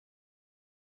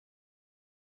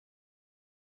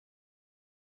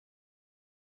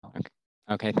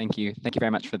Okay, thank you. Thank you very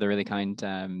much for the really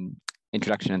kind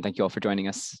introduction, and thank you all for joining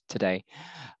us today.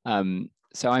 Welcome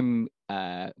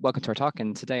to our talk,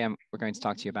 and today we're going to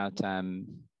talk to you about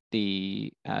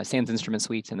the SANS instrument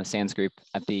suite and the SANS group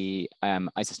at the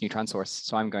ISIS neutron source.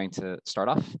 So I'm going to start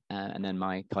off, and then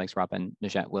my colleagues Rob and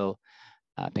Najet will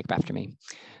pick up after me.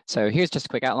 So here's just a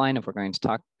quick outline of what we're going to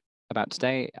talk about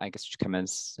today. I guess it should come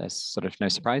as sort of no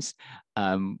surprise.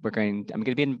 I'm going to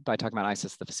begin by talking about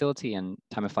ISIS, the facility, and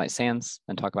time of flight SANS,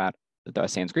 and talk about the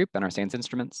SANS group and our SANS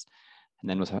instruments. And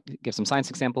then we'll give some science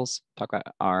examples, talk about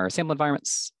our sample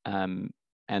environments, and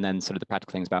then sort of the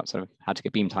practical things about sort of how to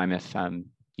get beam time if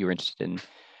you were interested in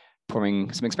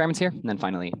performing some experiments here. And then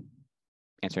finally,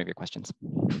 answering your questions.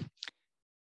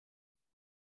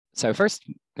 So first,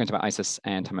 going to talk about ISIS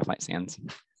and time of flight SANS.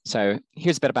 So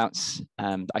here's a bit about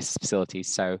the ISIS facility.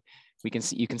 So you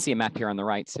can see a map here on the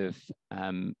right of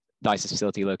the ISIS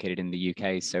facility located in the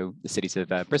UK. So the cities of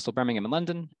Bristol, Birmingham, and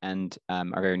London, and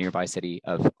our very nearby city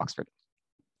of Oxford.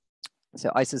 So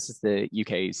ISIS is the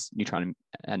UK's neutron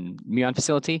and muon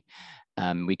facility.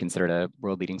 We consider it a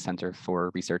world-leading center for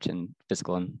research in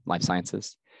physical and life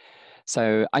sciences.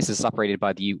 So ISIS is operated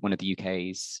by one of the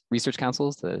UK's research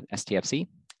councils, the STFC,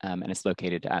 and it's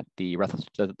located at the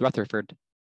Rutherford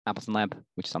Appleton lab,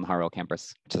 which is on the Harwell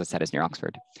campus, which, as I said, is near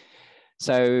Oxford.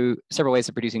 So several ways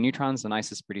of producing neutrons, and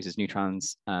ISIS produces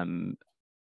neutrons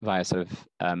via sort of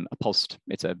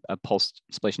it's a pulsed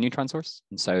spallation neutron source.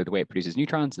 And so the way it produces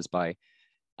neutrons is by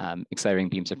accelerating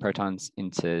beams of protons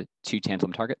into two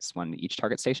tantalum targets, one at each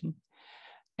target station.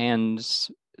 And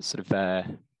sort of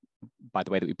by the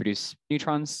way that we produce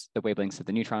neutrons, the wavelengths of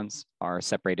the neutrons are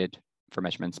separated for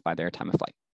measurements by their time of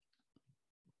flight.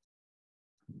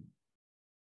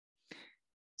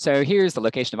 So here's the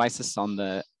location of ISIS on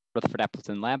the Rutherford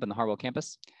Appleton lab and the Harwell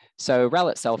campus. So RAL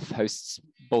itself hosts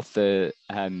both the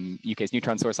UK's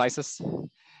neutron source ISIS,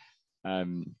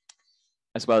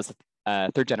 as well as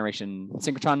the third generation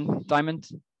synchrotron diamond,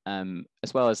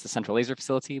 as well as the central laser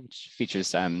facility, which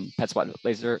features PET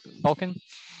laser Vulcan,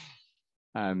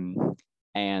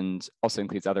 and also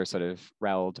includes other sort of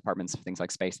RAL departments for things like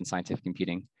space and scientific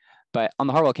computing. But on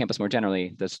the Harwell campus more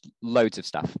generally, there's loads of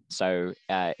stuff. So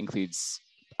includes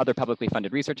other publicly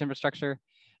funded research infrastructure,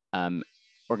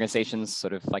 organizations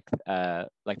sort of like the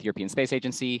European Space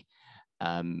Agency,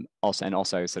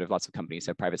 also sort of lots of companies,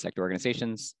 so private sector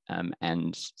organizations,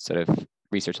 and sort of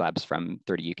research labs from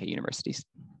 30 UK universities.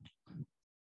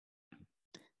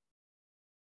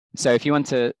 So if you want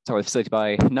to talk about the facility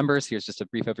by numbers, here's just a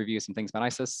brief overview of some things about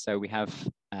ISIS. So we have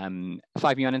 5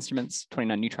 muon instruments,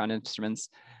 29 neutron instruments,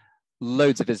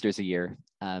 loads of visitors a year,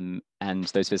 and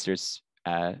those visitors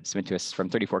submit to us from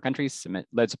 34 countries, submit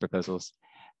loads of proposals,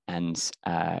 and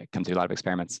come to a lot of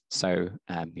experiments. So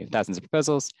we have thousands of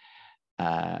proposals,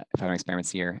 500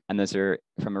 experiments a year, and those are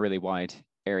from a really wide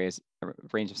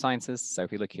range of sciences. So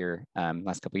if we look here,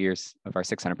 last couple of years of our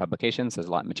 600 publications, there's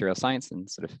a lot of material science and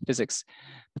sort of physics,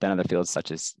 but then other fields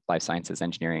such as life sciences,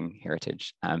 engineering,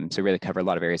 heritage. So we really cover a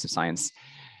lot of areas of science,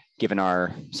 given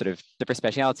our sort of different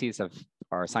specialities of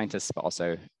our scientists, but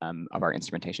also of our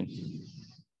instrumentation.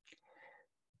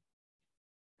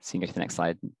 So you can go to the next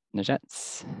slide,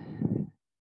 Najet.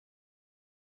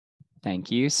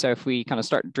 Thank you. So if we kind of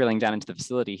start drilling down into the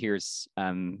facility, here's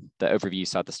the overview you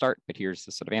saw at the start, but here's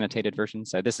the sort of annotated version.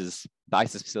 So this is the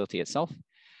ISIS facility itself.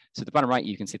 So at the bottom right,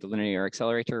 you can see the linear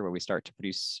accelerator where we start to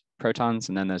produce protons,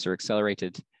 and then those are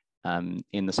accelerated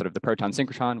in the sort of the proton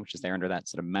synchrotron, which is there under that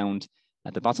sort of mound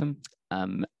at the bottom.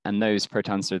 And those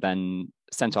protons are then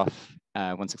sent off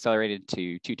once accelerated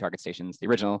to 2 target stations, the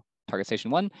original target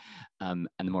station 1 and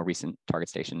the more recent target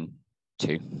station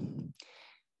 2.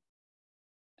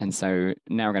 And so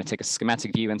now we're going to take a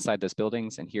schematic view inside those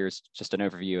buildings, and here's just an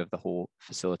overview of the whole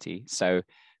facility. So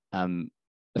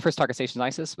the first target station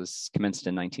ISIS was commenced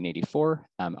in 1984,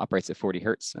 operates at 40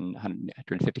 hertz and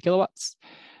 150 kilowatts.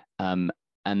 And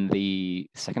the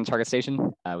second target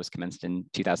station was commenced in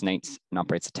 2008 and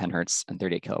operates at 10 hertz and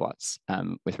 38 kilowatts.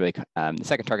 The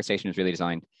second target station is really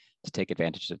designed to take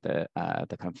advantage of the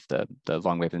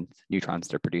long wavelength neutrons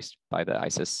that are produced by the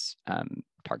ISIS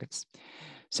targets.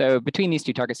 So between these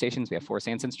 2 target stations, we have 4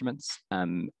 SANS instruments,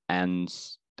 and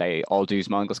they all do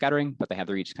small-angle scattering, but they have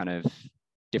their each kind of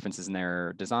differences in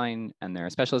their design and their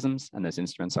specialisms. And those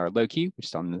instruments are low Q, which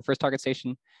is on the first target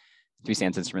station, 3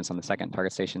 SANS instruments on the second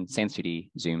target station, SANS 2D,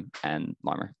 Zoom, and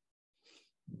LARMR.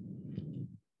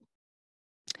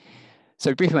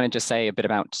 So briefly, I want to just say a bit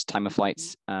about time of flight,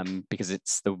 because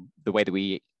it's the way that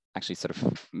we actually sort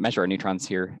of measure our neutrons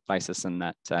here at ISIS, and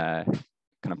that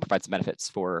kind of provides benefits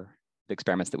for the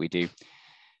experiments that we do.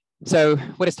 So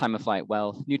what is time of flight?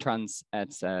 Well, neutrons at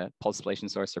a pulse spallation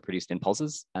source are produced in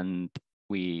pulses, and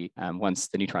we once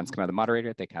the neutrons come out of the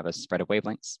moderator, they have a spread of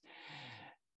wavelengths.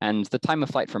 And the time of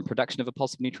flight from production of a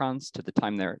pulse of neutrons to the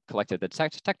time they're collected at the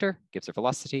detector gives their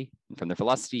velocity. And from their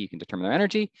velocity, you can determine their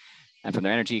energy. And from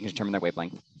their energy, you can determine their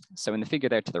wavelength. So in the figure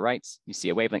there to the right, you see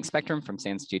a wavelength spectrum from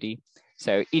SANS 2D.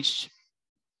 So each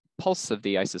pulse of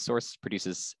the ISIS source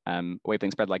produces a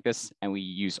wavelength spread like this, and we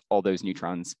use all those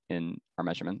neutrons in our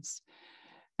measurements.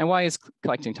 And why is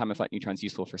collecting time of flight neutrons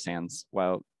useful for SANS?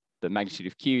 Well, the magnitude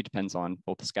of Q depends on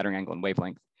both the scattering angle and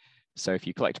wavelength. So if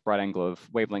you collect a broad angle of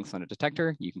wavelengths on a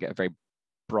detector, you can get a very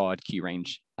broad Q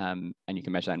range, and you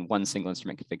can measure that in one single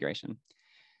instrument configuration.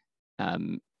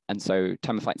 And so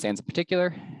time of flight SANS in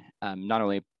particular not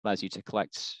only allows you to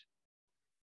collect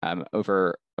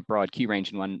over a broad Q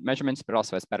range in one measurement, but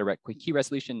also has better Q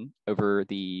resolution over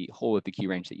the whole of the Q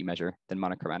range that you measure than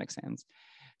monochromatic SANS.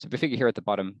 So the figure here at the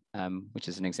bottom, which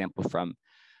is an example from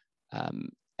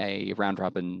a round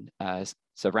robin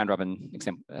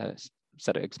example,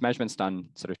 set of measurements done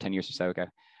sort of 10 years or so ago.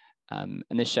 And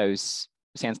this shows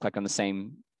SANS collect on the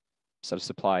same sort of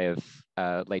supply of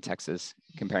latexes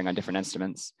comparing on different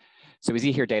instruments. So we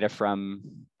see here data from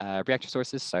reactor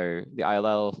sources, so the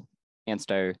ILL,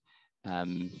 ANSTO,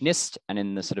 NIST, and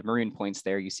in the sort of maroon points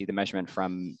there, you see the measurement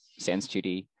from SANS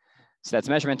 2D. So that's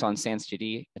measurement on SANS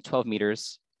 2D at 12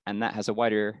 meters, and that has a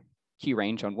wider Q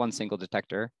range on one single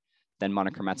detector than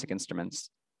monochromatic instruments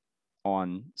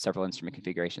on several instrument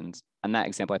configurations. And that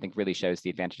example, I think, really shows the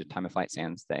advantage of time of flight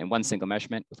SANS, that in one single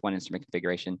measurement with one instrument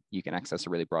configuration, you can access a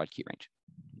really broad Q range.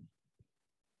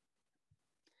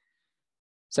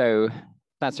 So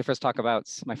that's my first talk about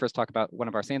one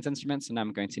of our SANS instruments, and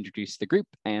I'm going to introduce the group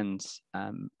and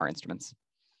our instruments.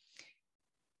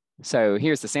 So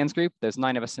here's the SANS group. There's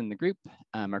 9 of us in the group.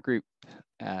 Our group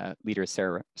leader is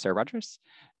Sarah Rogers.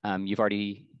 You've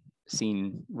already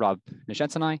seen Rob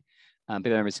Najet and I. The other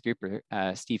members of the group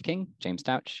are Steve King, James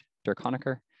Douch, Dirk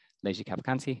Honecker, Leiji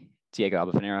Cavalcanti, Diego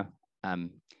Albafanero,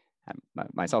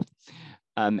 myself.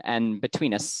 And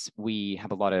between us, we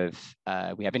have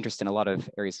interest in a lot of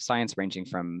areas of science, ranging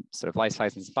from sort of life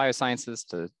sciences and biosciences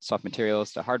to soft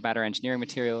materials to hard matter engineering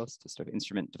materials to sort of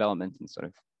instrument development and sort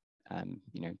of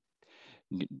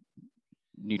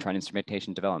neutron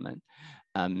instrumentation development.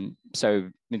 So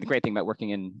the great thing about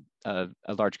working in a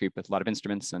large group with a lot of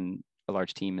instruments and a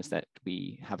large team is that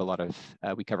we have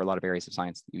we cover a lot of areas of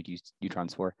science that you would use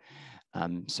neutrons for.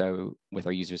 So with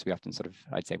our users, we often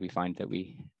I'd say we find that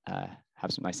we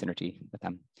have some nice synergy with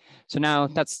them. So now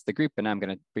that's the group, and I'm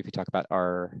going to briefly talk about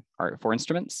our 4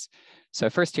 instruments. So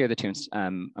first here are the 2.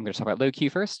 I'm going to talk about low Q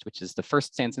first, which is the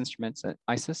first SANS instrument at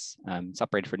ISIS. It's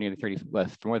operated for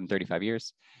for more than 35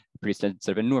 years. It produced a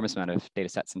sort of enormous amount of data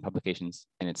sets and publications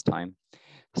in its time.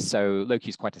 So low Q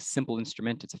is quite a simple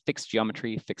instrument. It's a fixed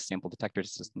geometry, fixed sample detector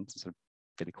system, so sort of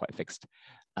really quite fixed.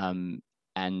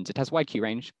 And it has wide Q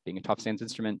range, being a top SANS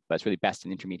instrument, but it's really best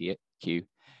in intermediate Q.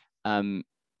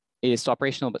 It is still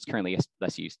operational, but it's currently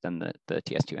less used than the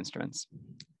TS2 instruments.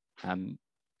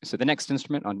 So the next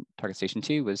instrument on Target Station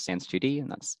 2 was SANS 2D,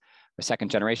 and that's our 2nd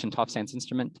generation top SANS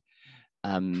instrument.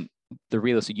 The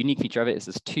real unique feature of it is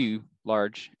this 2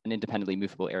 large and independently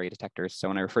movable area detectors. So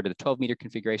when I referred to the 12-meter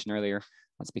configuration earlier,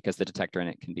 that's because the detector in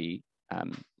it can be,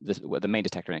 the main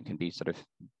detector in it can be sort of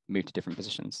moved to different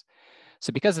positions.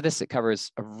 So because of this, it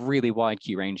covers a really wide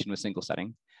Q range in a single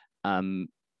setting.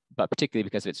 But particularly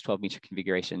because of its 12-meter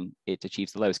configuration, it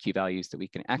achieves the lowest Q values that we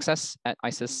can access at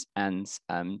ISIS, and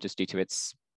just due to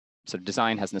its sort of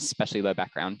design, has an especially low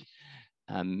background.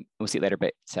 We'll see it later,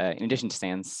 but in addition to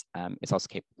SANS, it's also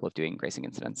capable of doing gracing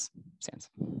incidence SANS.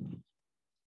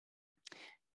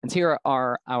 And here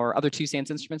are our other 2 SANS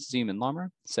instruments, Zoom and Llama.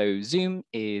 So Zoom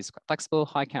is quite flexible,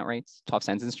 high count rates, top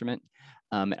SANS instrument.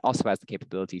 It also has the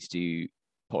capability to do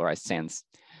polarized SANS.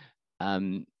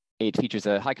 It features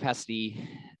a high capacity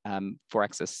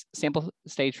 4-axis sample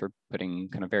stage for putting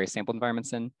kind of various sample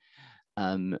environments in.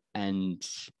 And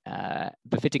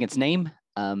befitting its name,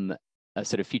 a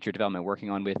sort of future development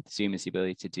working on with Zoom is the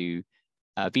ability to do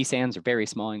VSANS, or very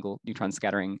small angle neutron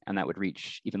scattering, and that would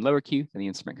reach even lower Q than the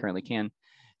instrument currently can.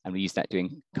 And we use that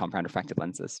doing compound refractive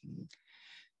lenses.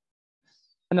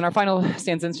 And then our final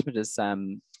SANS instrument is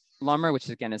Llama, which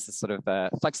again is a sort of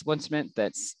flexible instrument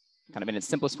that's kind of in its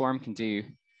simplest form can do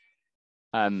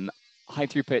high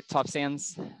throughput top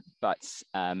SANS, but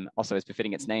also as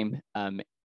befitting its name,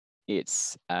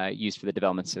 it's used for the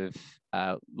developments of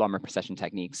Llama precession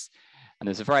techniques. And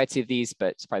there's a variety of these,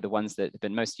 but probably the ones that have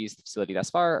been most used in the facility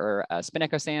thus far are spin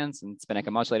echo SANS and spin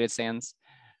echo modulated SANS.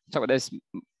 I'll talk about those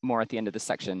more at the end of this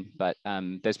section, but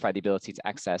there's probably the ability to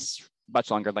access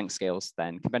much longer length scales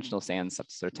than conventional sands, up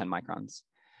to sort of 10 microns.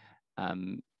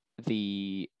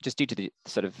 Just due to the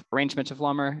sort of arrangement of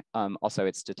LAMR, also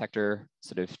its detector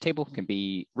sort of table can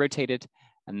be rotated,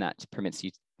 and that permits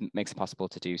you, makes it possible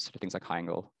to do sort of things like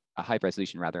high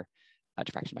resolution rather,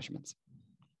 diffraction measurements.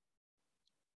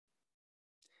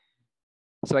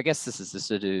 So I guess this is the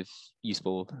sort of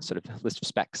useful sort of list of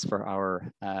specs for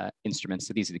our instruments.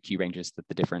 So these are the Q ranges that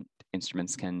the different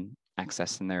instruments can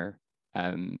access in their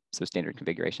sort of standard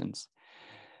configurations.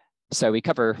 So we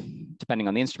cover, depending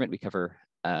on the instrument, we cover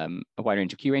a wide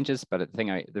range of Q ranges, but the thing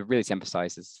that really to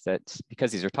emphasize is that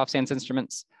because these are TOF SANS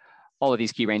instruments, all of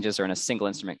these Q ranges are in a single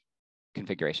instrument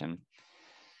configuration.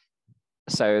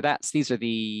 So these are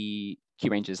the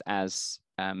Q ranges as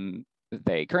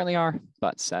they currently are,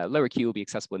 but lower Q will be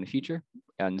accessible in the future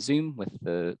on Zoom with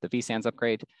the vSANS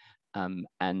upgrade,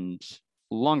 and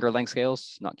longer length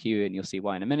scales, not Q, and you'll see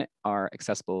why in a minute, are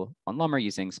accessible on LAMR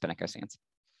using spin-echo SANS.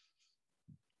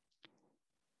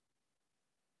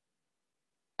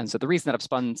 And so the reason that I've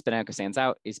spun spin-echo SANS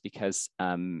out is because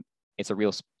it's a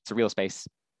real space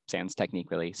SANS technique,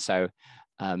 really. So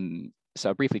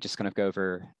I'll briefly just kind of go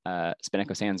over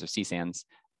spin-echo SANS or CSANS,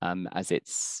 as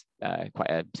it's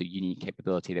quite a unique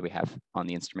capability that we have on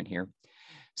the instrument here.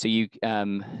 So you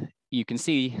can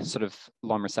see sort of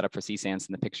LAMR setup for CSANS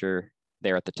in the picture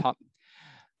there at the top.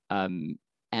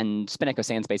 And spin-echo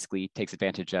SANS basically takes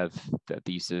advantage of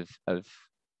the use of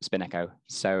spin-echo.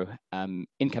 So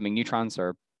incoming neutrons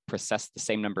are processed the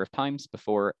same number of times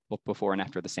before and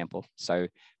after the sample. So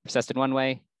processed in one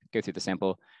way, go through the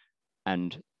sample,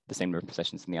 and the same number of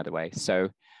processions in the other way. So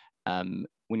when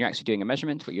you're actually doing a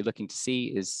measurement, what you're looking to see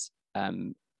is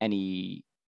any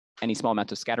small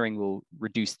amount of scattering will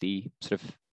reduce the sort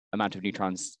of amount of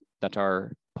neutrons that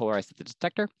are polarized at the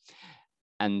detector,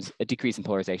 and a decrease in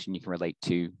polarization you can relate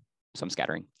to some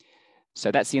scattering.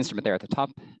 So that's the instrument there at the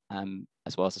top,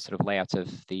 as well as the sort of layout of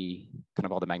the kind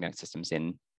of all the magnetic systems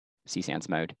in CSANS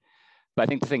mode. But I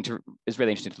think the thing is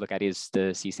really interesting to look at is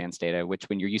the CSANS data, which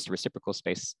when you're used to reciprocal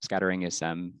space scattering is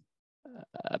a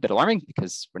bit alarming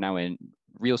because we're now in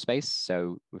real space.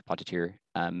 So we've plotted here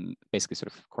basically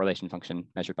sort of correlation function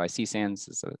measured by CSANS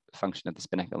as a function of the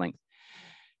spin-echo length.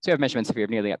 So we have measurements here of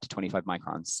nearly up to 25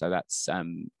 microns. So that's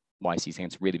why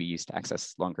CSANS really be used to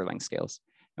access longer length scales.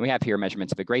 And we have here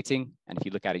measurements of a grating. And if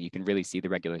you look at it, you can really see the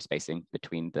regular spacing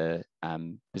between the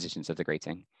positions of the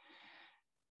grating.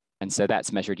 And so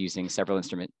that's measured using several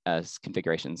instrument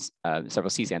configurations,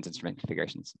 several CSANS instrument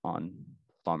configurations on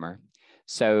LAMR.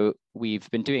 So we've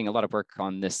been doing a lot of work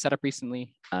on this setup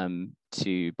recently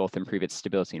to both improve its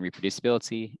stability and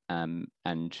reproducibility.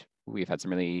 And we've had some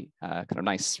really kind of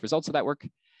nice results of that work.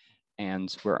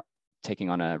 And we're taking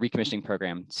on a recommissioning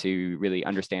program to really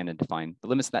understand and define the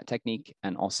limits of that technique,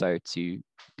 and also to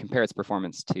compare its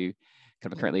performance to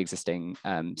kind of a currently existing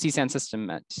CSANS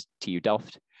system at TU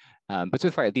Delft. But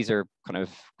so far, these are kind of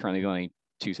currently the only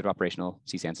two sort of operational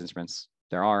CSANS instruments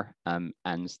there are, and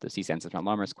the CSANS instrument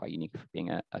LAMR is quite unique for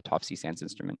being a TOF CSANS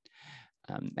instrument.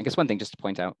 I guess one thing just to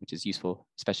point out, which is useful,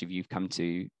 especially if you've come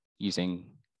to using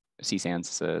CSANS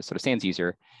as a sort of SANS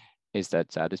user, is that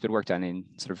there's been work done in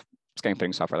sort of scaling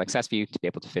fitting software like SASView to be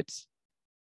able to fit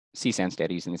CSANS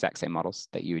data using the exact same models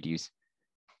that you would use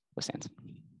with SANS.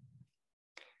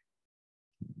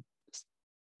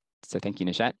 So thank you,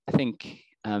 Najet. I think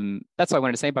that's all I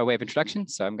wanted to say by way of introduction.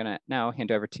 So I'm going to now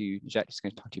hand over to Najet, who's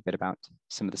going to talk to you a bit about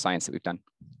some of the science that we've done.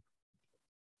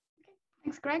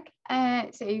 Thanks, Greg.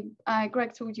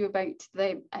 Greg told you about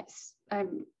the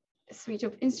suite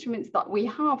of instruments that we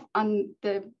have, and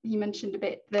he mentioned a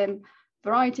bit the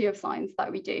variety of science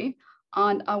that we do.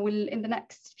 And I will, in the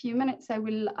next few minutes, I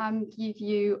will give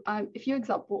you a few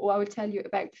examples, or I will tell you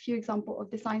about a few examples of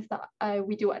the science that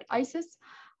we do at ISIS.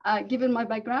 Given my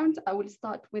background, I will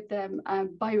start with the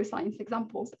bioscience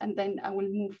examples, and then I will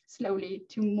move slowly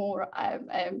to more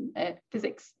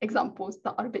physics examples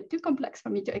that are a bit too complex for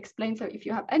me to explain. So if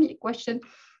you have any question,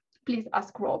 please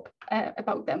ask Rob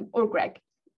about them, or Greg.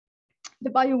 The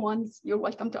bio ones, you're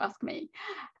welcome to ask me.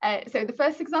 So the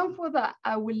first example that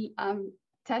I will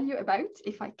tell you about,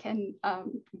 if I can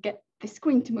get the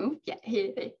screen to move. Yeah,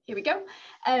 here we go.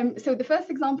 So the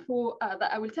first example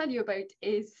that I will tell you about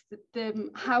is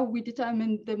how we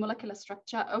determine the molecular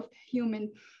structure of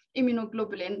human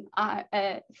immunoglobulin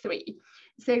 3.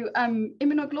 So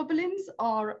immunoglobulins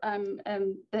are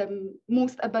the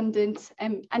most abundant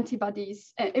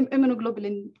antibodies.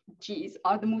 Immunoglobulin Gs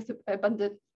are the most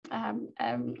abundant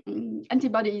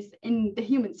antibodies in the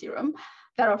human serum.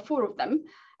 There are 4 of them.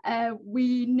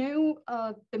 We know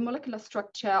the molecular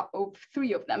structure of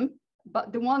 3 of them,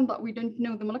 but the one that we don't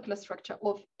know the molecular structure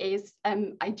of is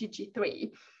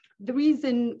IgG3. The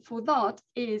reason for that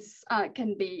is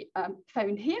can be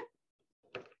found here,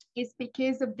 is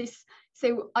because of this.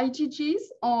 So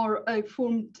IgGs are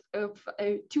formed of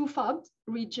two fab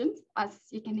regions, as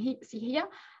you can see here,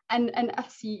 and an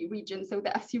FC region. So the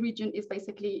FC region is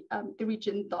basically the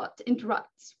region that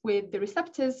interacts with the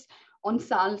receptors on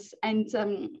cells, and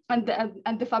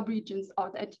the fab regions are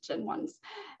the antigen ones.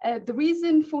 The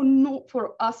reason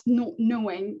for us not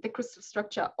knowing the crystal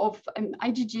structure of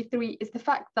IgG3 is the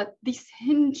fact that this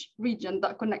hinge region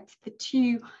that connects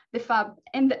the fab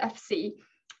and the FC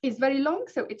is very long,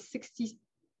 so it's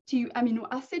 62 amino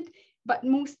acid, but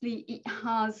mostly it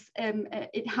has an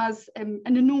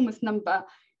enormous number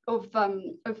of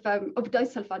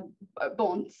disulfide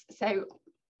bonds. So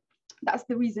that's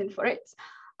the reason for it.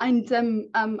 And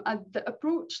the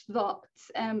approach that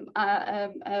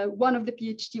one of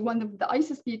the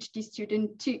ISIS PhD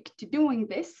students took to doing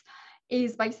this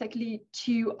is basically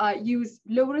to use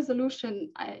low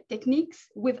resolution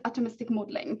techniques with atomistic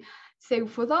modeling. So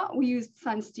for that, we used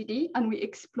SANS-TD, and we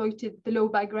exploited the low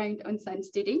background on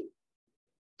SANS-TD.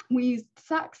 We used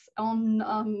SAX on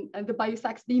the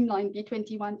BioSAX beamline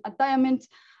B21 at Diamond,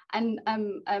 and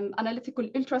analytical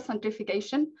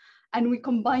ultracentrifugation. And we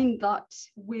combined that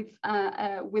with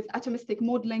atomistic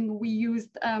modeling. We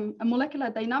used a molecular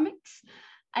dynamics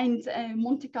and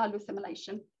Monte Carlo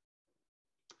simulation.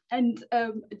 And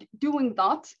doing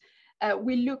that,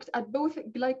 we looked at both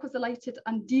glycosylated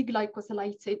and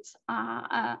deglycosylated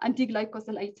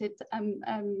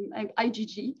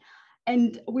IgG,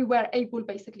 and we were able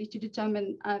basically to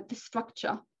determine the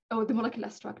structure or the molecular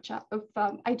structure of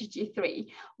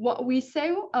IgG3. What we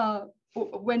saw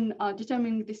when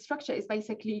determining the structure is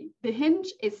basically the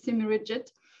hinge is semi-rigid,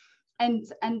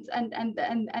 and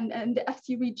the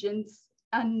FC regions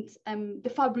and the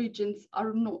fab regions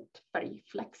are not very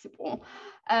flexible.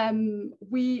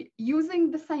 We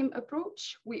using the same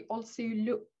approach. We also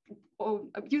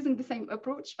using the same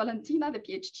approach. Valentina, the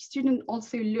PhD student,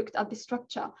 also looked at the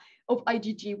structure of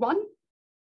IgG1,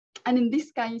 and in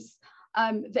this case,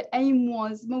 the aim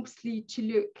was mostly to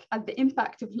look at the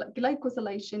impact of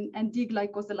glycosylation and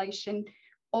deglycosylation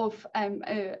of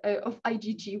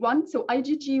IgG1. So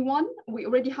IgG1, we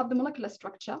already have the molecular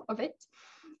structure of it,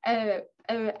 and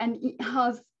it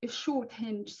has a short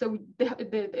hinge. So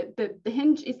the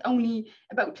hinge is only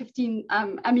about 15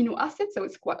 amino acids, so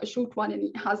it's quite a short one, and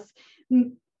it has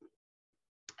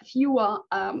fewer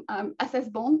SS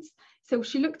bonds. So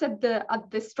she looked at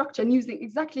the structure and using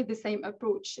exactly the same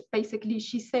approach. Basically,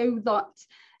 she saw that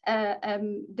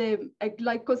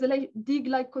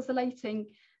deglycosylating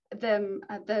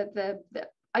the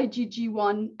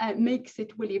IgG1 makes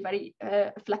it really very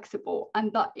flexible,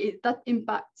 and that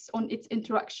impacts on its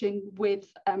interaction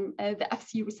with the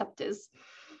FC receptors.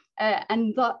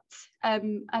 And that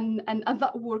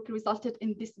work resulted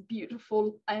in this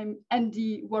beautiful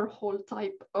Andy Warhol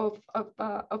type of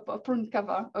front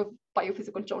cover of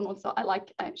biophysical journal. So I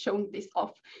like showing this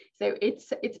off. So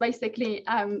it's basically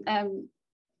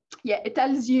yeah, it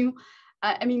tells you.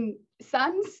 I mean,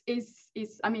 SANS is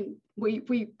I mean,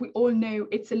 we all know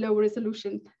it's a low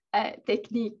resolution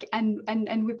technique, and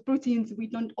with proteins we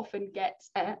don't often get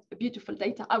beautiful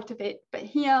data out of it. But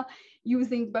here,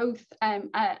 using both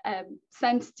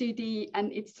SANS-TD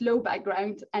and its low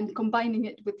background and combining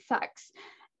it with SAX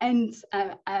and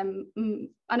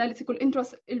analytical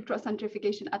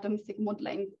ultracentrifugation atomistic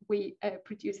modeling, we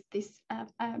produce these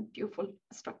beautiful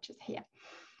structures here.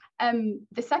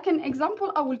 The second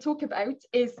example I will talk about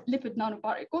is lipid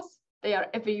nanoparticles. They are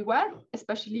everywhere,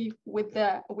 especially with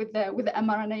the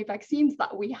mRNA vaccines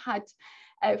that we had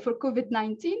for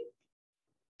COVID-19.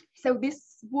 So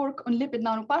this work on lipid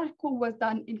nanoparticle was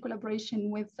done in collaboration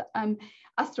with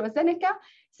AstraZeneca.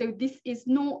 So this is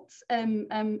not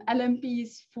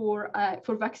LMPs for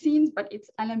vaccines, but it's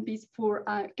LMPs for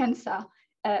cancer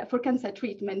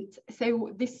treatment.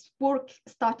 So this work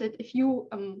started a few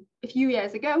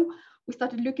years ago. We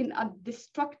started looking at the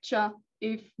structure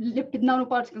of lipid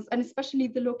nanoparticles, and especially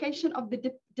the location of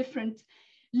the different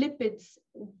lipids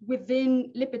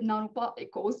within lipid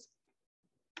nanoparticles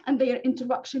and their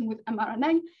interaction with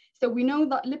mRNA. So we know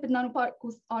that lipid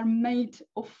nanoparticles are made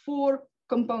of 4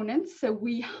 components. So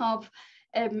we have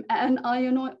an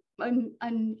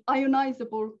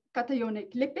ionizable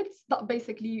cationic lipids.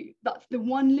 That's the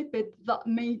one lipid that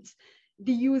made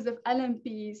the use of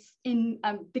LMPs in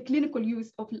the clinical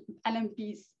use of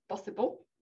LMPs possible.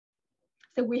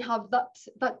 So we have that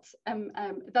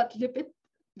lipid,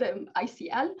 the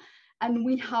ICL, and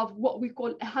we have what we call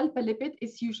a halpa lipid.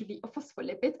 It's usually a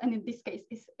phospholipid, and in this case,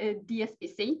 it's a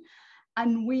DSPC.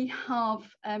 And we have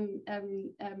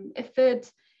a third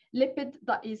lipid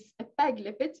that is a PEG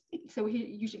lipid. So here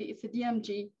usually it's a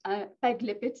DMG PEG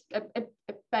lipid,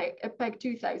 a PEG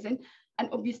 2000, and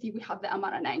obviously we have the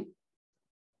mRNA.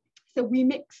 So we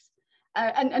mix,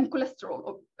 and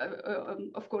cholesterol,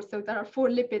 of course. So there are 4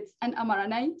 lipids and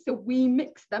mRNA. So we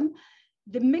mix them.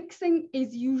 The mixing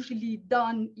is usually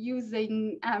done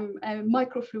using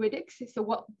microfluidics.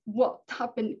 So what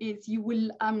happens is you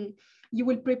will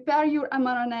prepare your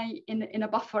mRNA in a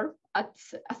buffer at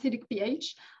acidic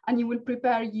pH, and you will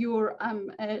prepare your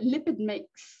lipid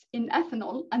mix in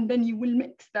ethanol, and then you will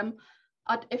mix them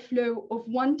at a flow of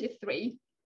 1 to 3.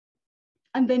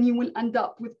 And then you will end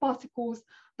up with particles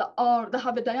that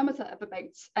have a diameter of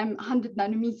about 100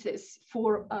 nanometers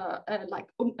for like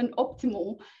an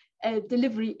optimal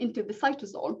delivery into the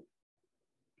cytosol.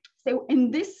 So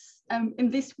in this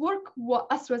work, what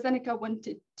AstraZeneca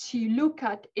wanted to look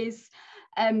at is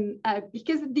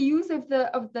because of the use of the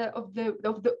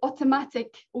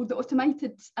automatic or the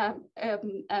automated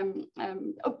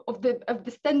of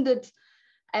the standard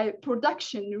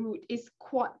production route is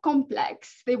quite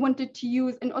complex. They wanted to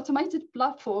use an automated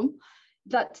platform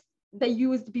that they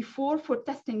used before for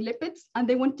testing lipids, and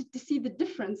they wanted to see the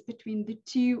difference between the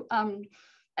two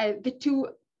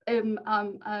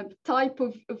type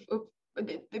of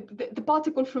the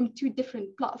particle from 2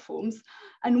 different platforms.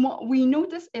 And what we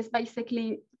notice is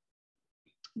basically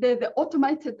the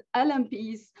automated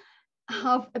LMPs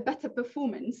have a better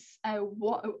performance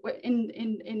in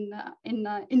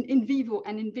vivo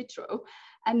and in vitro,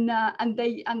 and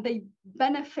they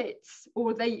benefit,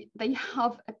 or they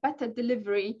have a better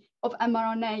delivery of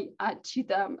mRNA to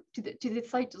the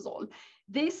cytosol.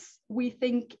 This, we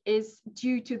think, is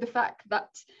due to the fact that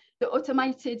the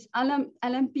automated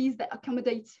LMPs, they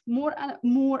accommodate more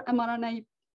mRNA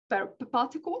per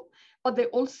particle, but they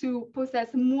also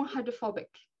possess more hydrophobic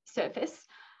surface,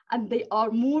 and they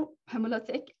are more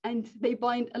hemolytic, and they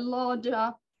bind a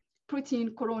larger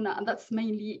protein corona, and that's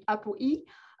mainly ApoE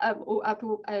or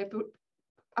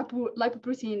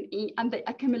apolipoprotein E, and they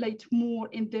accumulate more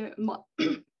in the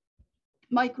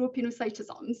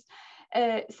micropinocytosomes.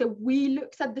 So we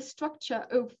looked at the structure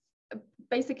of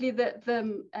basically the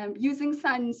using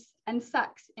SANS and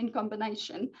SACs in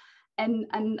combination, and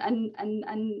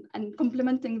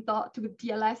complementing that with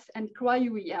DLS and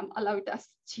cryo-EM allowed us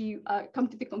to come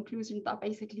to the conclusion that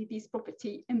basically these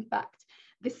properties impact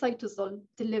the cytosol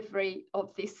delivery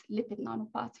of these lipid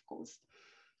nanoparticles.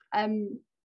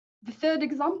 The third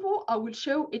example I will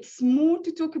show, it's more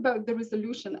to talk about the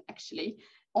resolution actually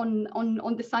on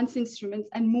the SANS instruments,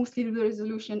 and mostly the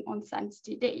resolution on SANS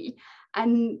TD.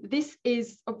 And this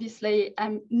is obviously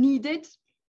needed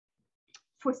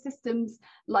for systems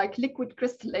like liquid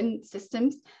crystalline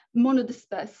systems,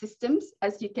 monodisperse systems,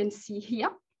 as you can see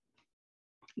here,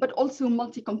 but also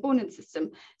multi-component system.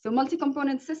 So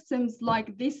multi-component systems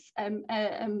like this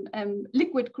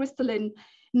liquid crystalline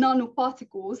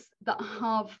nanoparticles that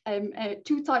have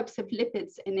 2 types of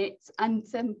lipids in it, and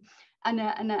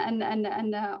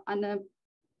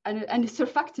a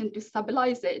surfactant to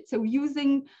stabilize it. So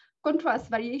using contrast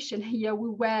variation here, we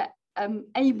were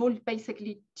able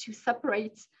basically to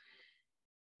separate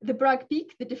the Bragg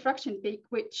peak, the diffraction peak,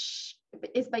 which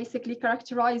is basically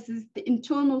characterizes the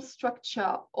internal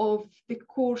structure of the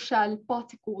core shell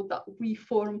particle that we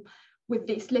form with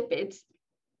these lipids,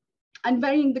 and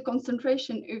varying the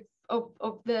concentration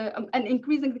and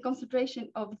increasing the concentration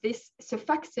of this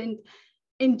surfactant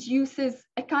induces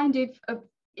a kind of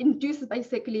induces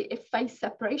basically a phase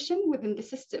separation within the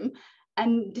system,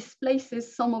 and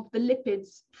displaces some of the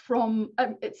lipids from,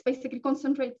 it's basically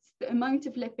concentrates the amount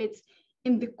of lipids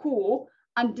in the core,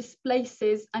 and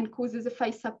displaces and causes a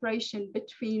phase separation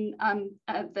between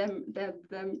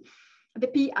the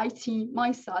PIT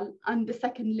micelle and the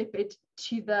second lipid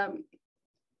to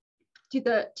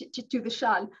the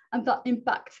shell, and that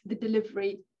impacts the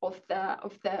delivery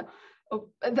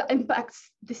that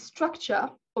impacts the structure,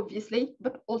 obviously,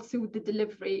 but also the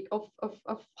delivery of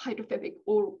hydrophobic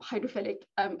or hydrophilic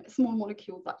small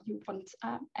molecule that you want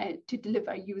to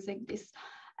deliver using this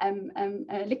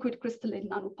liquid crystalline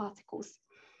nanoparticles.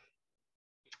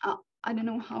 I don't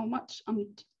know how much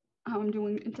I'm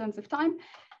doing in terms of time.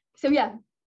 So yeah,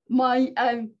 my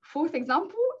 4th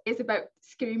example is about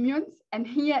skyrimions, and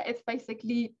here it's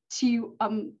basically to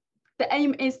the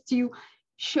aim is to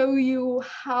show you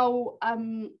how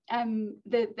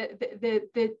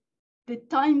the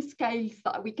time scales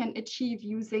that we can achieve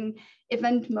using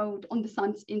event mode on the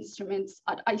SANS instruments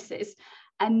at ICES.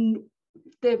 And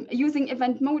using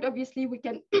event mode, obviously we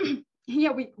can,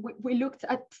 here we looked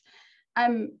at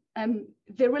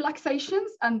the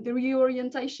relaxations and the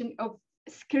reorientation of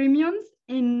skyrimions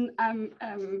in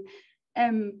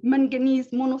manganese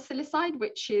monosilicide,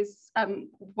 which is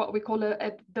what we call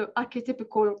the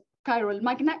archetypical chiral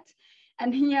magnet.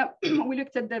 And here we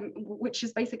looked at them, which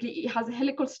is basically, it has a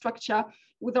helical structure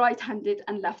with right-handed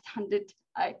and left-handed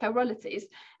chiralities.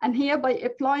 And here, by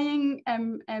applying a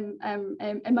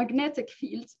magnetic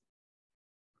field,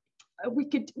 we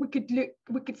could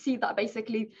see that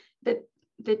basically the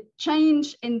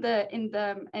change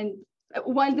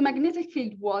while the magnetic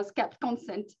field was kept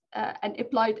constant and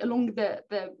applied along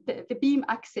the beam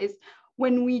axis,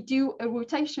 when we do a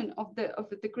rotation of the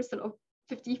crystal of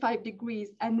 55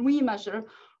 degrees and we measure,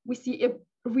 we see a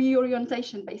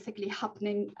reorientation basically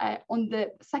happening on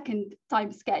the second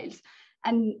time scales,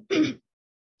 and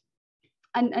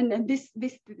this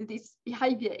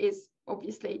behavior is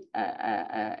obviously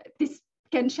this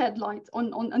can shed light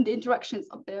on the interactions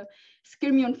of the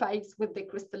skyrmion phase with the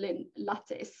crystalline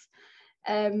lattice.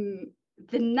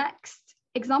 The next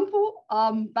example,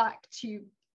 back to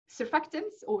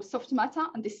surfactants or soft matter,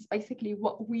 and this is basically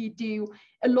what we do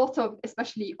a lot of,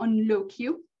 especially on low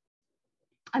Q.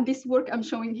 And this work I'm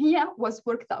showing here was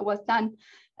work that was done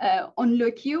on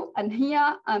low Q, and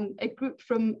here a group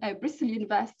from Bristol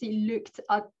University looked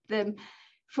at the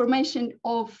formation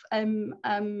of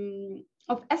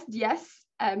SDS,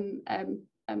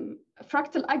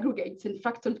 fractal aggregates and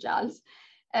fractal gels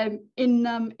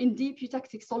in deep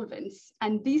eutectic solvents,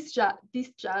 and these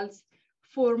gels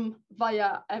form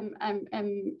via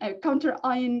counter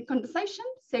ion condensation.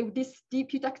 So this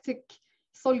deep eutectic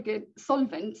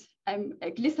solvent,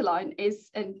 glycerine, is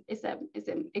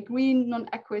a green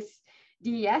non-aqueous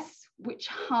DES, which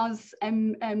has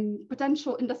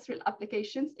potential industrial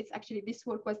applications. It's actually, this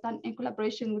work was done in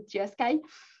collaboration with GSK,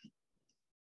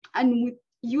 and with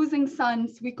using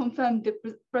SANS, we confirmed the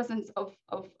presence of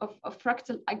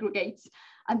fractal aggregates,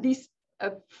 and these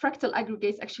fractal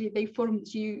aggregates actually, they form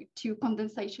due to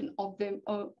condensation of the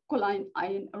choline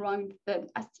ion around the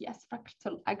SDS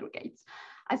fractal aggregates,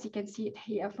 as you can see it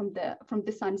here from the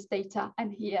SANS data.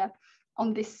 And here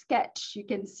on this sketch, you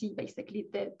can see basically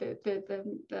the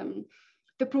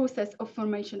process of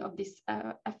formation of these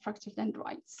fractal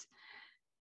dendrites.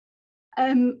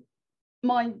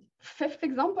 My fifth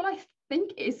example, I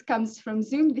think, comes from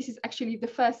Zoom. This is actually the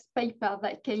first paper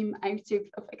that came out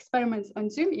of experiments on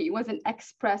Zoom. It was an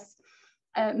express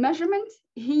measurement.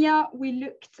 Here we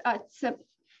looked at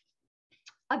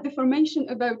the formation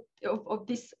of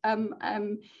this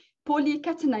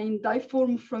polycatenane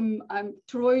diform from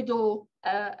toroidal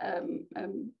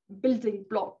building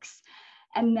blocks.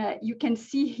 And you can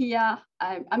see here,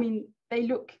 I mean, they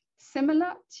look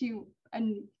similar to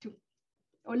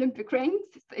Olympic rings.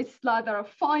 There are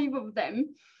 5 of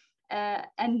them,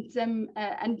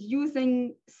 and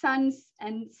using SANS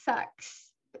and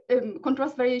SACS,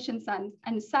 contrast variation SANS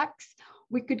and SACS,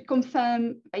 we could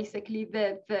confirm basically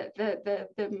the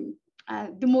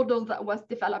model that was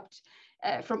developed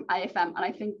from IFM. And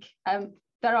I think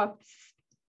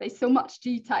there's so much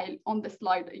detail on the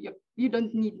slide. You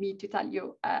don't need me to tell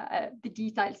you the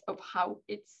details of how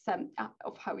it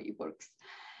works.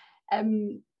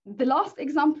 The last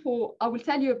example I will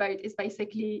tell you about is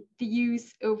basically the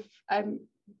use of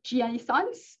GI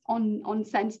SANS on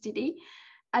SANS-DD.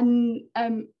 And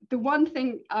the one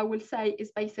thing I will say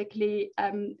is basically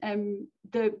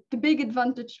the big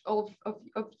advantage of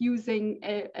using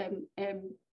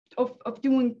of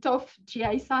doing tough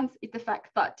GI SANS is the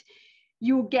fact that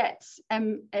you get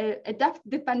a depth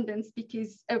dependence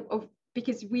because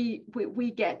we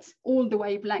get all the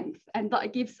wavelength, and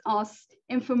that gives us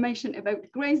information about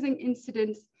grazing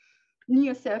incidence,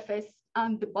 near surface,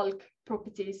 and the bulk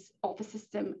properties of a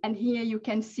system. And here you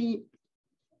can see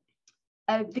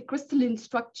the crystalline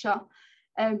structure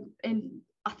in,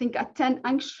 I think, at 10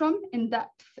 angstrom in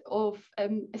depth of a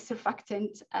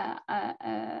surfactant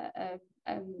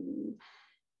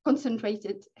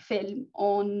concentrated film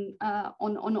on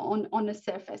a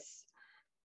surface.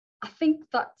 I think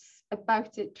that's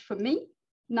about it for me.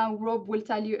 Now Rob will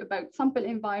tell you about sample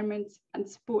environments and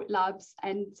support labs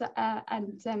and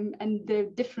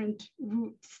the different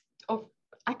routes of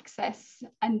access,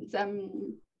 and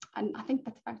I think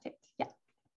that's about it. Yeah.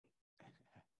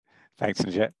 Thanks,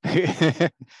 Najet.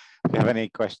 If you have any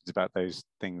questions about those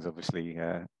things, obviously,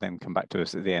 then come back to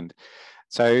us at the end.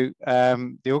 So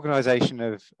the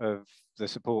organisation of the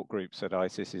support groups at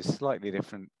ISIS is slightly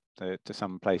different to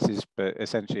some places, but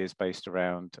essentially it's based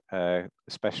around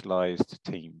specialised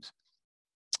teams.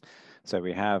 So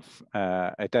we have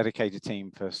a dedicated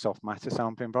team for soft matter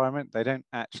sample environment. They don't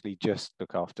actually just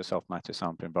look after soft matter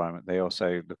sample environment. They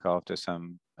also look after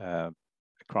some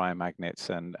cryomagnets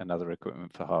and other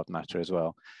equipment for hard matter as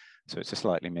well. So it's a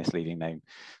slightly misleading name.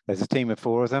 There's a team of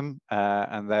 4 of them,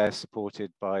 and they're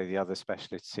supported by the other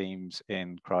specialist teams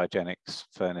in cryogenics,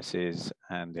 furnaces,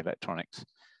 and electronics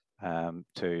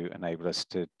to enable us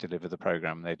to deliver the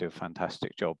program. They do a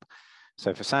fantastic job.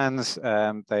 So for SANS,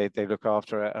 they look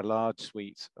after a large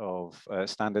suite of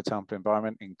standard sample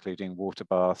environment, including water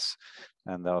baths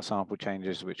and our sample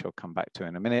changes, which I'll come back to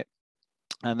in a minute.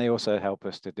 And they also help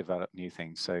us to develop new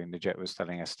things. So Najet was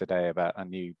telling us today about a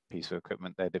new piece of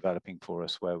equipment they're developing for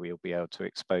us where we'll be able to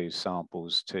expose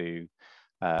samples to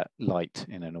light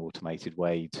in an automated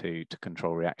way to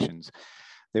control reactions.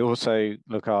 They also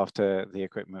look after the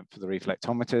equipment for the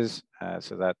reflectometers.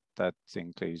 So that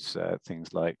includes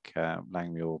things like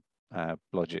Langmuir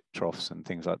Blodgett troughs and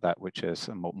things like that, which are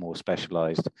somewhat more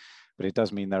specialized. But it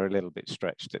does mean they're a little bit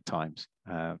stretched at times.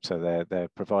 So they're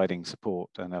providing support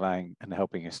and allowing and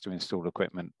helping us to install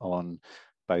equipment on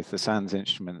both the SANS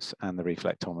instruments and the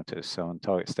reflectometers. So on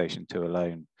Target Station 2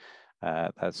 alone,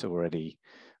 that's already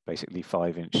basically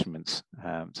 5 instruments.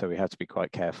 So we have to be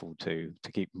quite careful to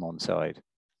keep them on side.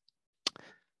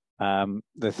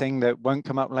 The thing that won't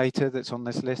come up later that's on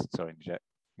this list, sorry, Najet,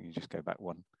 can you just go back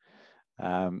one,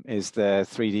 is the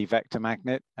 3D vector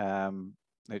magnet,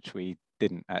 which we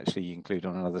didn't actually include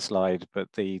on another slide,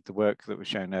 but the work that was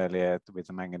shown earlier with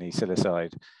the manganese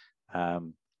silicide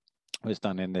was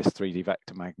done in this 3D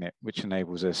vector magnet, which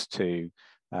enables us to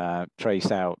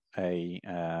trace out a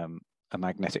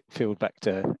magnetic field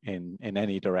vector in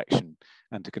any direction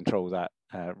and to control that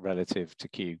relative to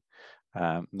Q.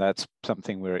 That's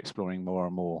something we're exploring more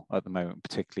and more at the moment,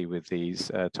 particularly with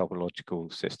these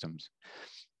topological systems.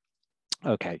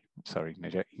 Okay, sorry,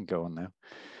 Najet, you can go on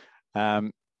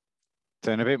now.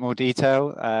 So in a bit more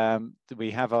detail, we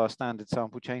have our standard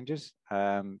sample changes.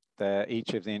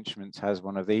 Each of the instruments has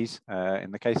one of these.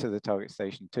 In the case of the Target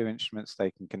Station 2 instruments,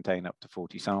 they can contain up to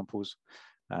 40 samples.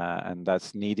 And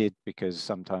that's needed because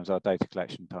sometimes our data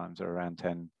collection times are around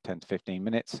 10 to 15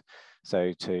 minutes.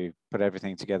 So to put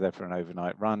everything together for an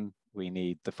overnight run, we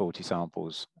need the 40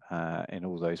 samples in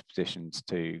all those positions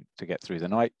to get through the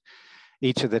night.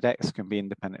 Each of the decks can be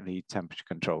independently temperature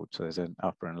controlled. So there's an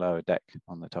upper and lower deck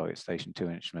on the Target Station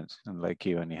 2 instruments, and low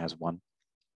Q only has one.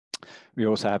 We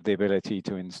also have the ability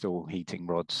to install heating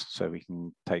rods, so we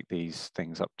can take these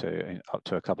things up to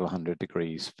a couple of 100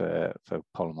 degrees for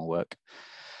polymer work.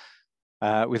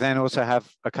 We then also have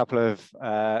a couple of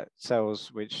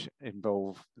cells which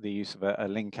involve the use of a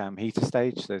Lincam heater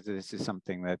stage. So this is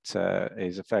something that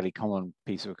is a fairly common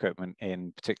piece of equipment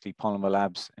in particularly polymer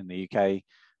labs in the UK,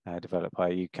 developed by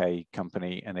a UK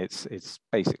company, and it's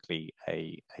basically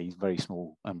a very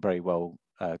small and very well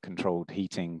controlled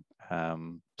heating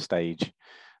stage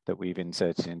that we've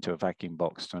inserted into a vacuum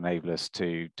box to enable us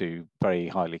to do very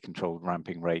highly controlled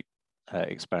ramping rate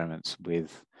experiments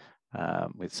with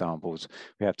samples.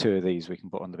 We have 2 of these we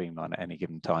can put on the beamline at any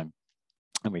given time,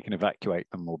 and we can evacuate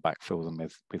them or backfill them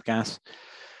with gas.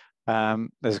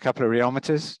 There's a couple of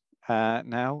rheometers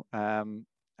now,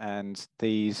 and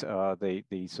these are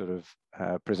the sort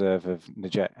of preserve of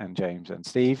Najet and James and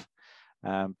Steve,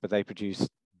 but they produce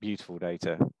beautiful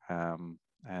data.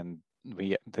 And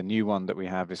the new one that we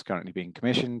have is currently being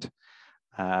commissioned.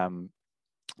 And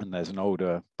there's an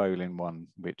older Bolin one,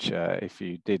 which if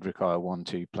you did require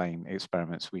 1-2 plane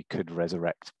experiments, we could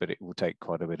resurrect, but it will take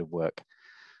quite a bit of work.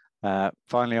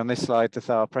 Finally, on this slide, the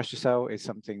Thar pressure cell is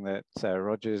something that Sarah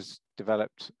Rogers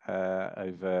developed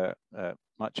over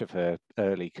much of her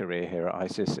early career here at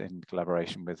ICIS in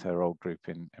collaboration with her old group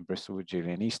in Bristol with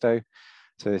Julian Eastoe.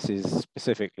 So this is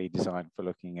specifically designed for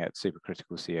looking at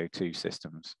supercritical CO2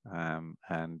 systems,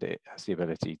 and it has the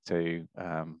ability to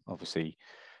obviously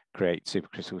create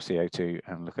supercritical CO2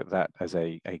 and look at that as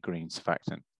a green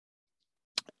surfactant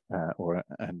or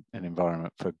an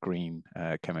environment for green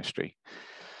chemistry.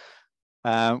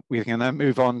 We can then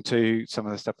move on to some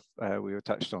of the stuff we were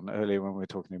touched on earlier when we were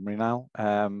talking in Renal.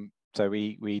 So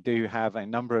we do have a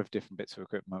number of different bits of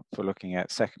equipment for looking at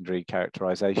secondary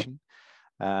characterization.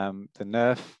 The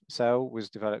NERF cell was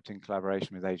developed in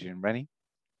collaboration with Adrian Rennie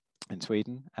in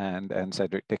Sweden and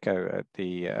Cedric Dicko at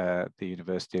the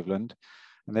University of Lund.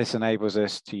 And this enables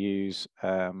us to use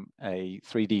a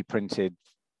 3D printed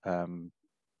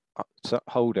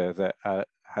holder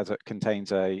that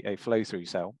contains a flow-through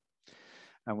cell.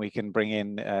 And we can bring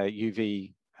in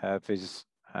UV vis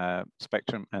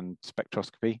spectrum and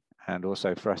spectroscopy, and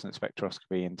also fluorescent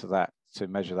spectroscopy into that to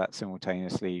measure that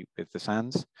simultaneously with the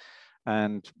SANS.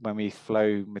 And when we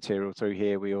flow material through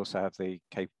here, we also have the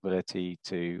capability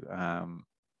to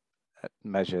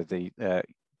measure the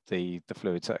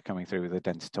fluids that are coming through with a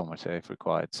densitometer if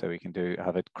required. So we can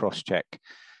have a cross-check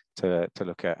to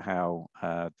look at how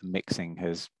the mixing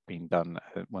has been done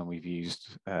when we've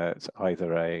used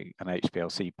either an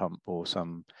HPLC pump or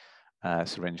some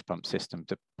syringe pump system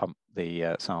to pump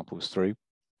the samples through.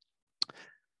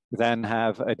 We then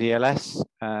have a DLS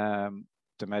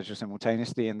to measure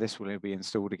simultaneously, and this will be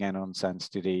installed again on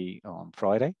SANS2D on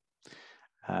Friday.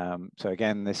 So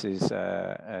again, this is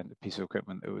a piece of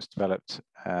equipment that was developed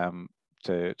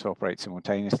to operate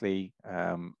simultaneously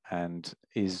and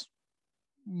is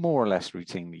more or less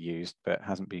routinely used, but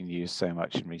hasn't been used so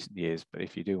much in recent years. But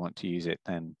if you do want to use it,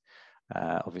 then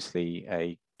obviously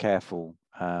a careful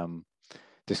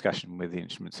discussion with the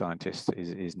instrument scientists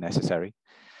is necessary.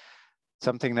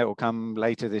 Something that will come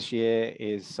later this year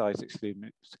is size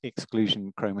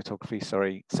exclusion chromatography,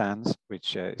 sorry, SANS,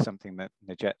 which is something that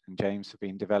Najet and James have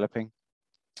been developing,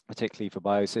 particularly for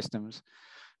biosystems.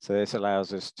 So this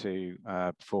allows us to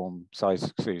perform size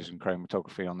exclusion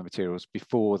chromatography on the materials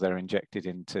before they're injected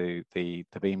into the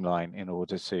beamline in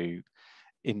order to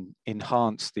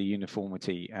enhance the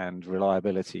uniformity and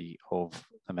reliability of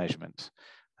the measurements.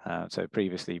 So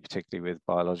previously, particularly with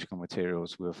biological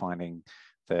materials, we were finding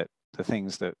that the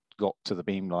things that got to the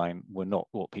beamline were not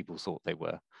what people thought they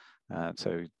were.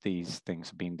 So these things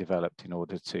have been developed in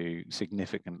order to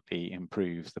significantly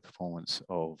improve the performance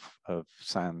of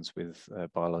SANS with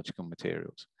biological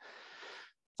materials.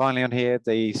 Finally on here,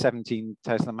 the 17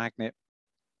 Tesla magnet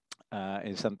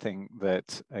is something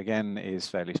that, again, is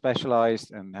fairly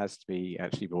specialized and has to be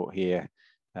actually brought here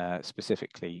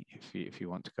specifically if you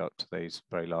want to go up to those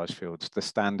very large fields. The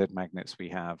standard magnets we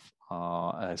have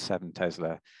are 7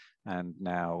 Tesla and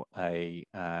now a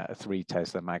 3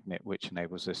 Tesla magnet, which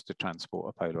enables us to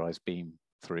transport a polarized beam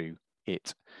through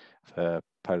it for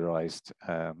polarized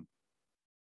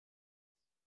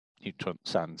neutron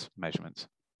SANS measurements.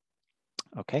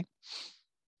 Okay.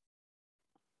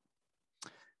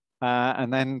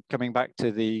 And then coming back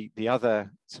to the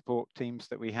other support teams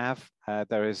that we have,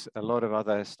 there is a lot of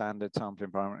other standard sample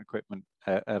environment equipment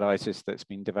at ISIS that's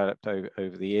been developed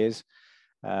over the years.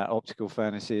 Optical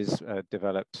furnaces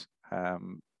developed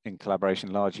in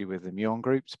collaboration largely with the Muon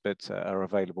groups, but are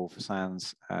available for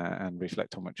SANS and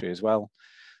reflectometry as well.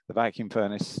 The vacuum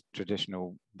furnace,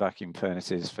 traditional vacuum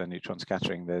furnaces for neutron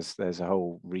scattering, there's a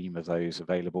whole ream of those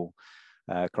available.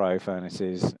 Cryo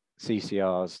furnaces,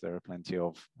 CCRs, there are plenty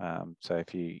of. So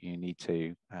if you need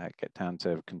to get down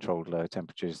to controlled low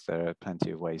temperatures, there are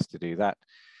plenty of ways to do that.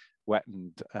 Wet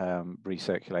and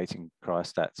recirculating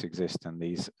cryostats exist,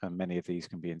 and many of these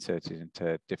can be inserted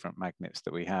into different magnets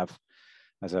that we have.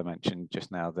 As I mentioned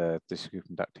just now, the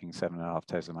superconducting 7.5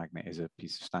 Tesla magnet is a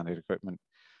piece of standard equipment.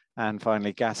 And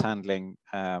finally, gas handling.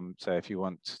 So if you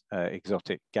want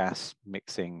exotic gas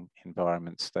mixing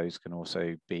environments, those can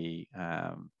also be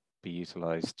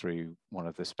utilized through one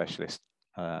of the specialist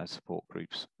support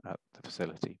groups at the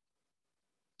facility.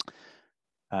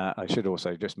 I should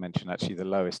also just mention actually the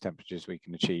lowest temperatures we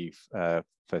can achieve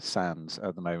for SANS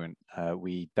at the moment.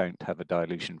 We don't have a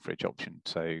dilution fridge option.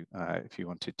 So if you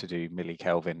wanted to do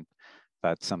millikelvin,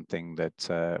 that's something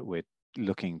that we're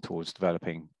looking towards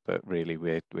developing, but really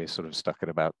we're sort of stuck at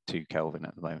about 2 Kelvin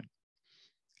at the moment.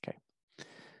 Okay.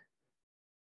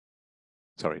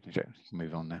 Sorry, you can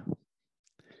move on now.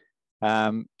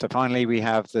 So finally, we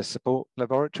have the support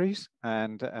laboratories,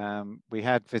 and we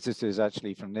had visitors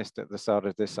actually from NIST at the start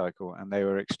of this cycle, and they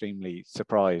were extremely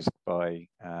surprised by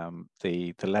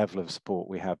the level of support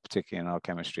we have, particularly in our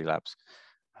chemistry labs.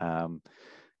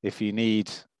 If you need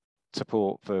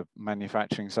support for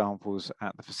manufacturing samples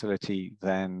at the facility,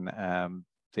 then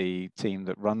the team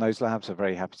that run those labs are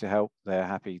very happy to help. They're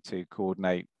happy to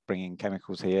coordinate bringing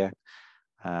chemicals here,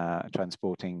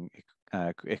 transporting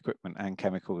equipment and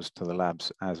chemicals to the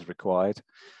labs as required.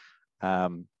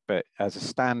 But as a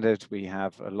standard, we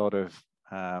have a lot of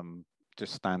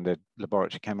just standard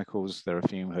laboratory chemicals. There are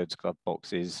fume hoods, glove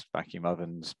boxes, vacuum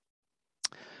ovens,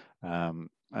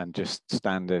 and just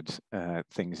standard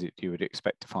things that you would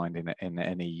expect to find in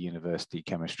any university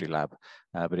chemistry lab.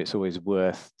 But it's always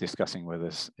worth discussing with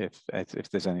us if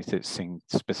there's anything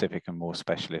specific and more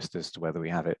specialist as to whether we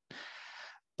have it.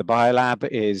 The biolab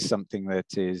is something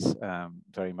that is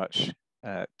very much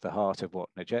at the heart of what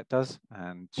Najet does,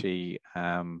 and she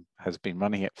has been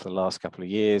running it for the last couple of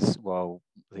years while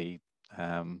the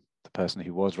person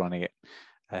who was running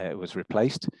it was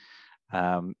replaced.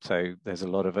 So there's a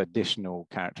lot of additional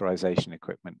characterization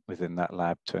equipment within that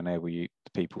lab to enable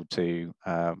people to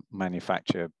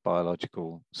manufacture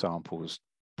biological samples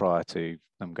prior to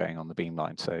them going on the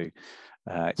beamline. So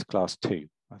it's class 2,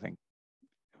 I think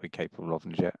we're capable of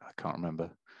Najet. I can't remember.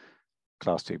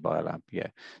 Class 2 biolab, yeah.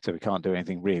 So we can't do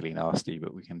anything really nasty,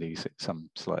 but we can do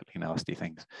some slightly nasty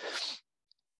things.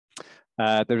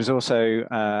 There is also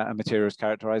a materials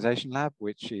characterization lab,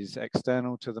 which is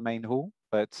external to the main hall,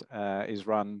 but is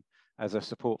run as a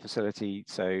support facility.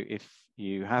 So if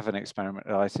you have an experiment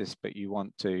at ISIS, but you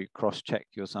want to cross-check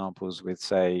your samples with,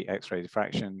 say, X-ray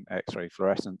diffraction, X-ray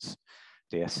fluorescence,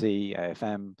 DSC,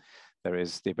 AFM, there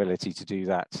is the ability to do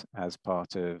that as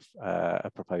part of a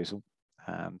proposal.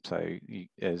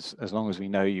 As long as we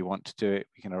know you want to do it,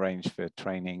 we can arrange for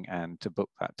training and to book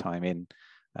that time in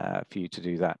for you to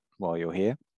do that while you're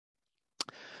here.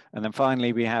 And then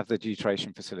finally, we have the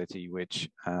deuteration facility, which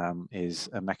is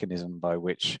a mechanism by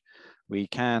which we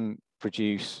can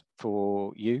produce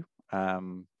for you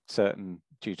certain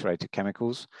deuterated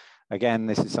chemicals. Again,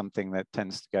 this is something that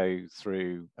tends to go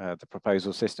through the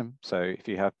proposal system. So if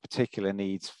you have particular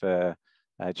needs for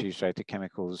deuterated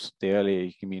chemicals, the earlier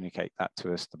you communicate that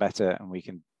to us, the better, and we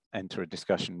can enter a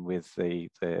discussion with the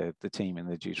team in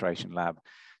the deuteration lab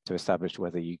to establish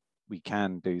whether we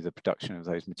can do the production of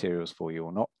those materials for you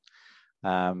or not.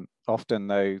 Often,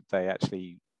 though, they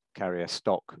actually carry a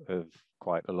stock of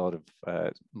quite a lot of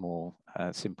more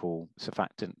simple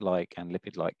surfactant-like and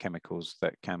lipid-like chemicals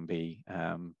that can be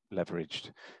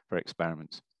leveraged for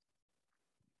experiments.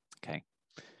 Okay.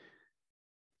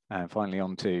 And finally,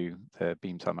 on to the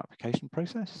beam time application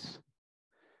process.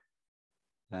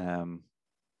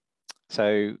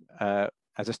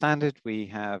 As a standard, we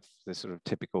have the sort of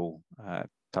typical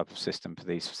type of system for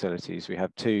these facilities. We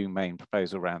have 2 main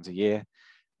proposal rounds a year,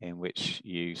 in which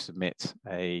you submit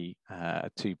a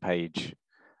 2-page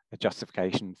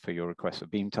justification for your request for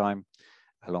beam time,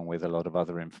 along with a lot of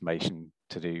other information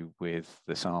to do with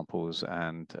the samples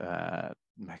and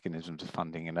mechanisms of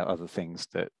funding and other things,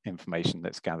 information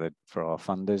that's gathered for our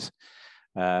funders.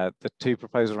 The 2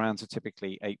 proposal rounds are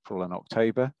typically April and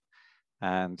October,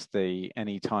 and the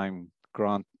anytime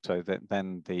grant, so that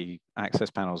then the access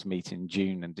panels meet in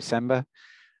June and December.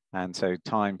 And so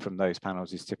time from those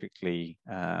panels is typically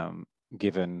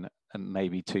given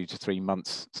maybe 2 to 3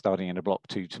 months, starting in a block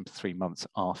 2 to 3 months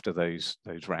after those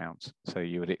rounds. So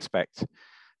you would expect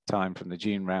time from the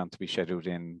June round to be scheduled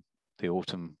in the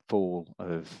autumn, fall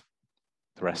of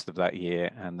the rest of that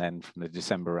year, and then from the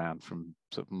December round from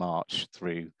sort of March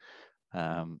through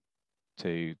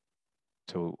to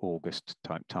August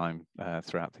type time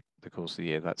throughout the course of the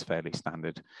year. That's fairly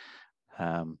standard.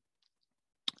 So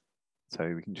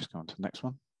we can just go on to the next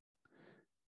one.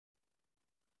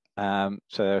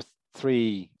 So there are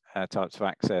 3 types of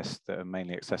access that are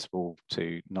mainly accessible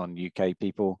to non-UK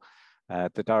people.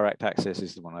 The direct access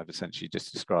is the one I've essentially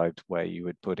just described, where you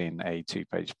would put in a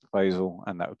 2-page proposal,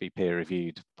 and that would be peer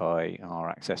reviewed by our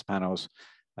access panels,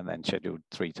 and then scheduled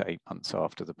 3 to 8 months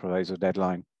after the proposal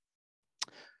deadline.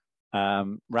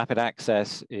 Rapid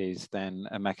access is then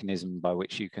a mechanism by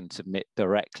which you can submit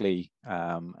directly,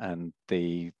 and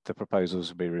the proposals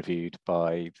will be reviewed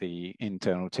by the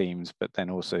internal teams, but then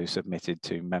also submitted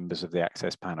to members of the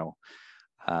access panel.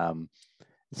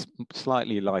 It's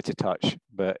slightly lighter touch,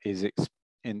 but is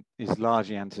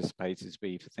largely anticipated to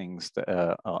be for things that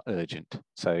are urgent.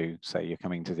 So say you're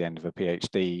coming to the end of a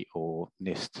PhD, or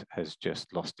NIST has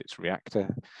just lost its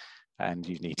reactor and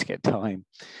you need to get time,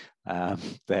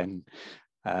 then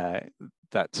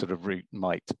that sort of route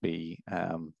might be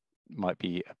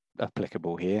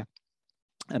applicable here.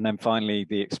 And then finally,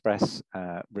 the express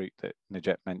route that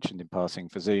Najet mentioned in passing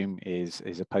for Zoom is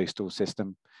a postal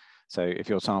system. So if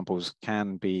your samples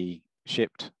can be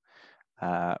shipped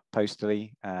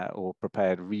postally or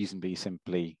prepared reasonably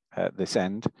simply at this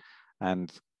end,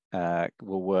 and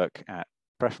will work at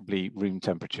preferably room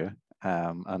temperature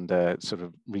under sort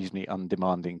of reasonably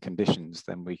undemanding conditions,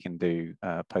 then we can do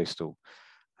postal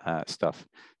stuff.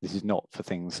 This is not for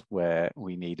things where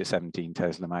we need a 17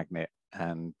 Tesla magnet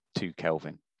and 2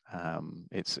 Kelvin.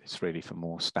 It's really for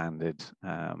more standard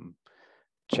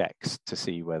checks to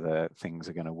see whether things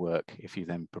are going to work if you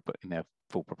then put in a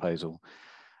full proposal.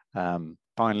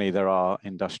 Finally, there are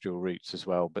industrial routes as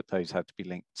well, but those have to be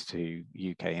linked to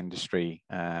UK industry,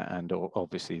 and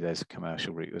obviously there's a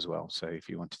commercial route as well. So if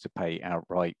you wanted to pay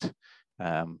outright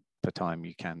for time,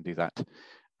 you can do that.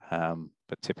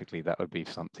 But typically that would be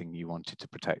something you wanted to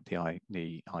protect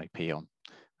the IP on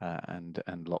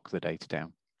and lock the data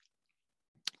down.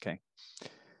 Okay.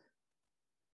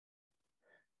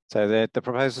 So the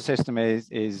proposal system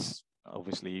is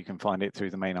obviously, you can find it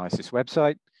through the main ISIS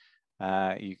website.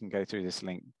 You can go through this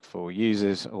link for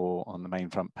users, or on the main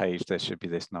front page, there should be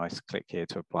this nice click here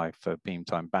to apply for beam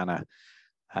time banner.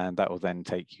 And that will then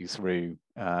take you through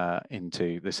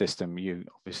into the system. You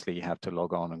obviously have to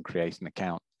log on and create an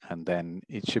account, and then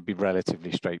it should be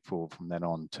relatively straightforward from then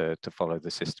on to follow the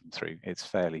system through. It's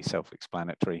fairly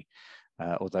self-explanatory,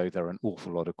 although there are an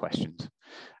awful lot of questions.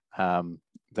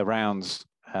 The rounds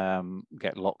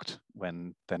get locked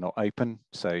when they're not open,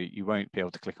 so you won't be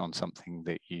able to click on something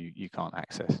that you can't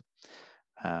access.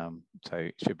 So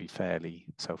it should be fairly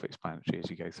self-explanatory as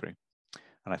you go through.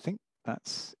 And I think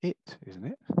that's it, isn't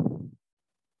it?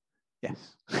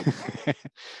 Yes.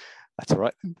 That's all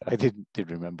right. I did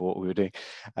remember what we were doing.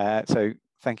 So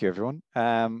thank you, everyone.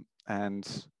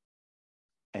 And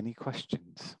any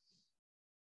questions?